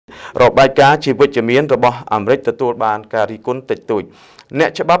របាយការណ៍ជីវវិជ្ជមានរបស់អាមេរិកទទួលបានការរិះគន់តិចតួចអ្ន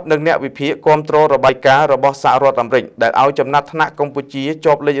កច្បាប់និងអ្នកវិភាគគាំទ្ររបាយការណ៍របស់សហរដ្ឋអាមេរិកដែលឲ្យចំណាត់ថ្នាក់កម្ពុជា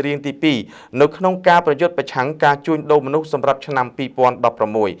ជាប់លេខរៀងទី2នៅក្នុងការប្រយុទ្ធប្រឆាំងការជួញដូរមនុស្សសម្រាប់ឆ្នាំ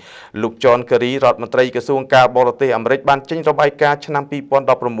2016លោក John Kerry រដ្ឋមន្ត្រីក្រសួងការបរទេសអាមេរិកបានចេញរបាយការណ៍ឆ្នាំ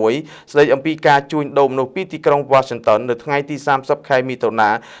2016ស្ដីអំពីការជួញដូរមនុស្សពីទីក្រុង Washington នៅថ្ងៃទី30 ខែមិថុនា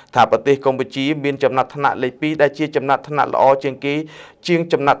ថាប្រទេសកម្ពុជាមានចំណាត់ថ្នាក់លេខ2ដែលជាចំណាត់ថ្នាក់ល្អជាងគេជាង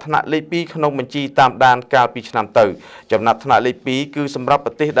ចំណាត់ថ្នាក់លេខ2ក្នុងបញ្ជីតាមដានកាលពីឆ្នាំទៅចំណាត់ថ្នាក់លេខ2គឺសម្រាប់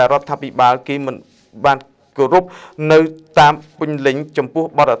ប្រទេសដែលរដ្ឋាភិបាលគេមិនបានគោរពនៅតាមពេញលេញចំពោះ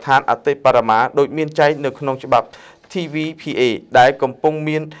បទដ្ឋានអតិបរមាដោយមានចែងនៅក្នុងច្បាប់ TVPA ដែលកំពុង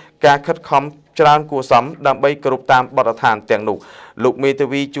មានការខិតខំច្រើនគួរសមដើម្បីគោរពតាមបទដ្ឋានទាំងនោះលោកមេធា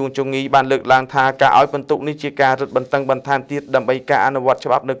វីជួងជងីបានលើកឡើងថាការឲ្យបន្ទុកនេះជាការរឹតបន្តឹងបន្ថែមទៀតដើម្បីការអនុវត្តច្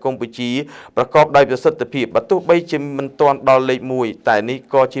បាប់នៅកម្ពុជាប្រកបដោយប្រសិទ្ធភាពបើទោះបីជាមិនទាន់ដល់លេខ1តែនេះ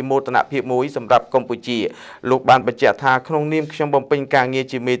ក៏ជាមោទនភាពមួយសម្រាប់កម្ពុជាលោកបានបញ្ជាក់ថាក្នុងនាមខ្ញុំបំពេញការងារ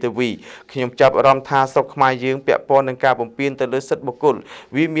ជាមេធាវីខ្ញុំចាប់អារម្មណ៍ថាស្រុកខ្មែរយើងពាក់ព័ន្ធនឹងការបំពានទៅលើសិទ្ធិបុគ្គល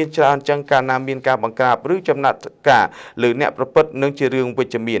វាមានច្រើនចឹងកាលណាមានការបង្ក្រាបឬចំណាត់ការលើអ្នកប្រព្រឹត្តនឹងជារឿងវិ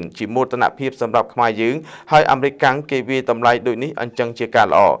ជ្ជមានជាមោទនភាពសម្រាប់ខ្មែរយើងហើយអាមេរិកកាំងគេវាតម្លៃដូចនេះអញ្ចឹងជាការ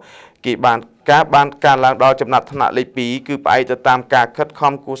ល្អគេបានការឡើងដល់ចំណាត់ថ្នាក់លេខ2គឺផ្អែកទៅតាមការខិត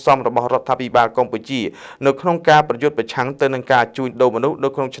ខំគួរសមរបស់រដ្ឋាភិបាលកម្ពុជានៅក្នុងការប្រយុទ្ធប្រឆាំងទៅនឹងការជួញដូរមនុស្សនៅ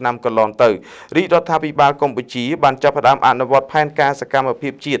ក្នុងឆ្នាំកន្លងទៅរាជរដ្ឋាភិបាលកម្ពុជាបានចាប់ផ្ដើមអនុវត្តផែនការសកម្មភា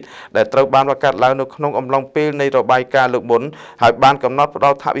ពជាតិដែលត្រូវបានបង្កើតឡើងនៅក្នុងអំឡុងពេលនៃរបាយការណ៍លើកមុនហើយបានកំណត់ផ្ដ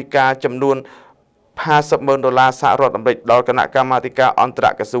ល់ថវិកាចំនួន$50,000សហរដ្ឋអាមេរិកដល់គណៈកម្មាធិការអន្តរ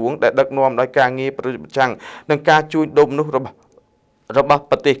ក្រសួងដែលដឹកនាំដោយការងារប្រយុទ្ធប្រឆាំងនឹងការជួញដូរមនុស្សរបស់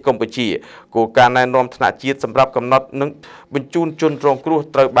ប្រទេសកម្ពុជាគោលការណ៍ណែនាំថ្នាក់ជាតិសម្រាប់កំណត់និងបញ្ជូនជនរងគ្រោះ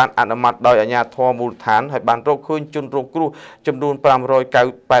ត្រូវបានអនុម័តដោយអាជ្ញាធរមូលដ្ឋានហើយបានរកឃើញជនរងគ្រោះចំនួន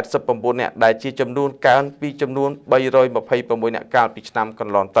589នាក់ដែលជាចំនួនកើនពីចំនួន326នាក់កាលពីឆ្នាំក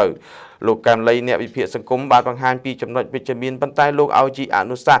ន្លងទៅលោកកាំលីអ្នកវិភាគសង្គមបានបង្ហាញពីចំណុចវិជ្ជមានប៉ុន្តែលោកឲ្យជាអ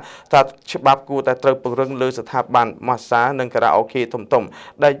នុសាសន៍ថាច្បាប់គួរតែត្រូវពង្រឹងលើស្ថាប័នម៉ាស្សានិងការ៉ាអូខេធំៗ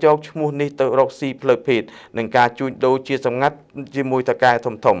ដែលយកឈ្មោះនេះទៅរកស៊ីផ្លូវភេទនិងការជួញដូរជាសម្ងាត់ជាមួយតកែ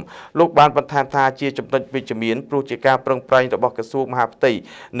ធំលោកបានបន្ថែមថាជាចំណុចវិជ្ជមានព្រោះជាការប្រឹងប្រែងរបស់ក្រសួងមហាផ្ទៃ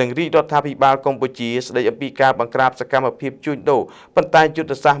និងរាជរដ្ឋាភិបាលកម្ពុជាស្ដីអំពីការបង្ក្រាបសកម្មភាពជួញដូរប៉ុន្តែយុទ្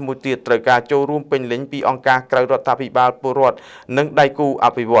ធសាស្ត្រមួយទៀតត្រូវការចូលរួមពេញលេញពីអង្គការក្រៅរដ្ឋាភិបាលពលរដ្ឋនិងដៃគូអ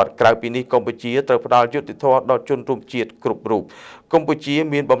ភិវឌ្ឍក្រៅពីនេះកម្ពុជាត្រូវផ្ដល់យុត្តិធម៌ដល់ជនរួមជាតិគ្រប់រូបកម្ពុជា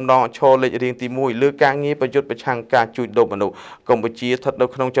មានបំណងឈរលេខរៀងទី1លើការងារប្រយុទ្ធប្រឆាំងការជួញដូរមនុស្សកម្ពុជាស្ថិតនៅ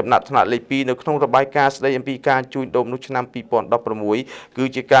ក្នុងចំណាត់ថ្នាក់លេខ2នៅក្នុងរបាយការណ៍ស្ដីអំពីការជួញដូរមនុស្សឆ្នាំ2016គឺ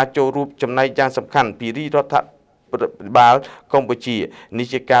ជាការចូលរួមចំណែកយ៉ាងសំខាន់ពីរាជរដ្ឋាភិបាលកម្ពុជានេះ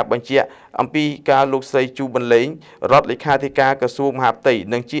ជាការបញ្ជាក់អំពីការលោកស្រីជូប៊ុនលេងរដ្ឋលេខាធិការក្រសួងមហាផ្ទៃ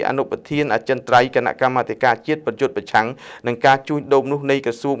និងជាអនុប្រធានអចិន្ត្រៃយ៍គណៈកម្មាធិការជាតិប្រយុទ្ធប្រឆាំងនឹងការជួញដូរមនុស្សនៃ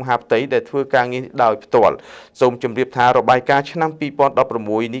ក្រសួងមហាផ្ទៃដែលធ្វើការងារដោយផ្ទាល់សូមជម្រាបថារបាយការណ៍ឆ្នាំ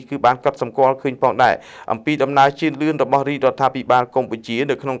2016នេះគឺបានកត់សម្គាល់ឃើញផងដែរអំពីដំណើរជឿនលឿនរបស់រាជរដ្ឋាភិបាលកម្ពុជា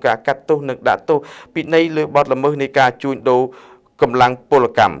នៅក្នុងការកាត់ទោសនិងដាក់ទោសពិន័យលើបទល្មើសនៃការជួញដូរកម្លាំងពល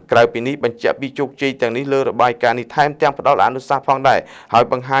កម្មក្រៅពីនេះបញ្ជាក់ពីជោគជ័យទាំងនេះលើរបាយការណ៍នេះថែមទាំងផ្ដល់អនុសាសន៍ផងដែរហើយ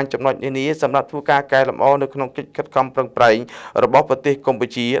បង្ហាញចំណុចនានាសម្រាប់ធ្វើការកែលម្អនៅក្នុងកិច្ចខិតខំប្រឹងប្រែងរបស់ប្រទេសកម្ពុ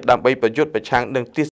ជាដើម្បីប្រយុទ្ធប្រឆាំងនឹង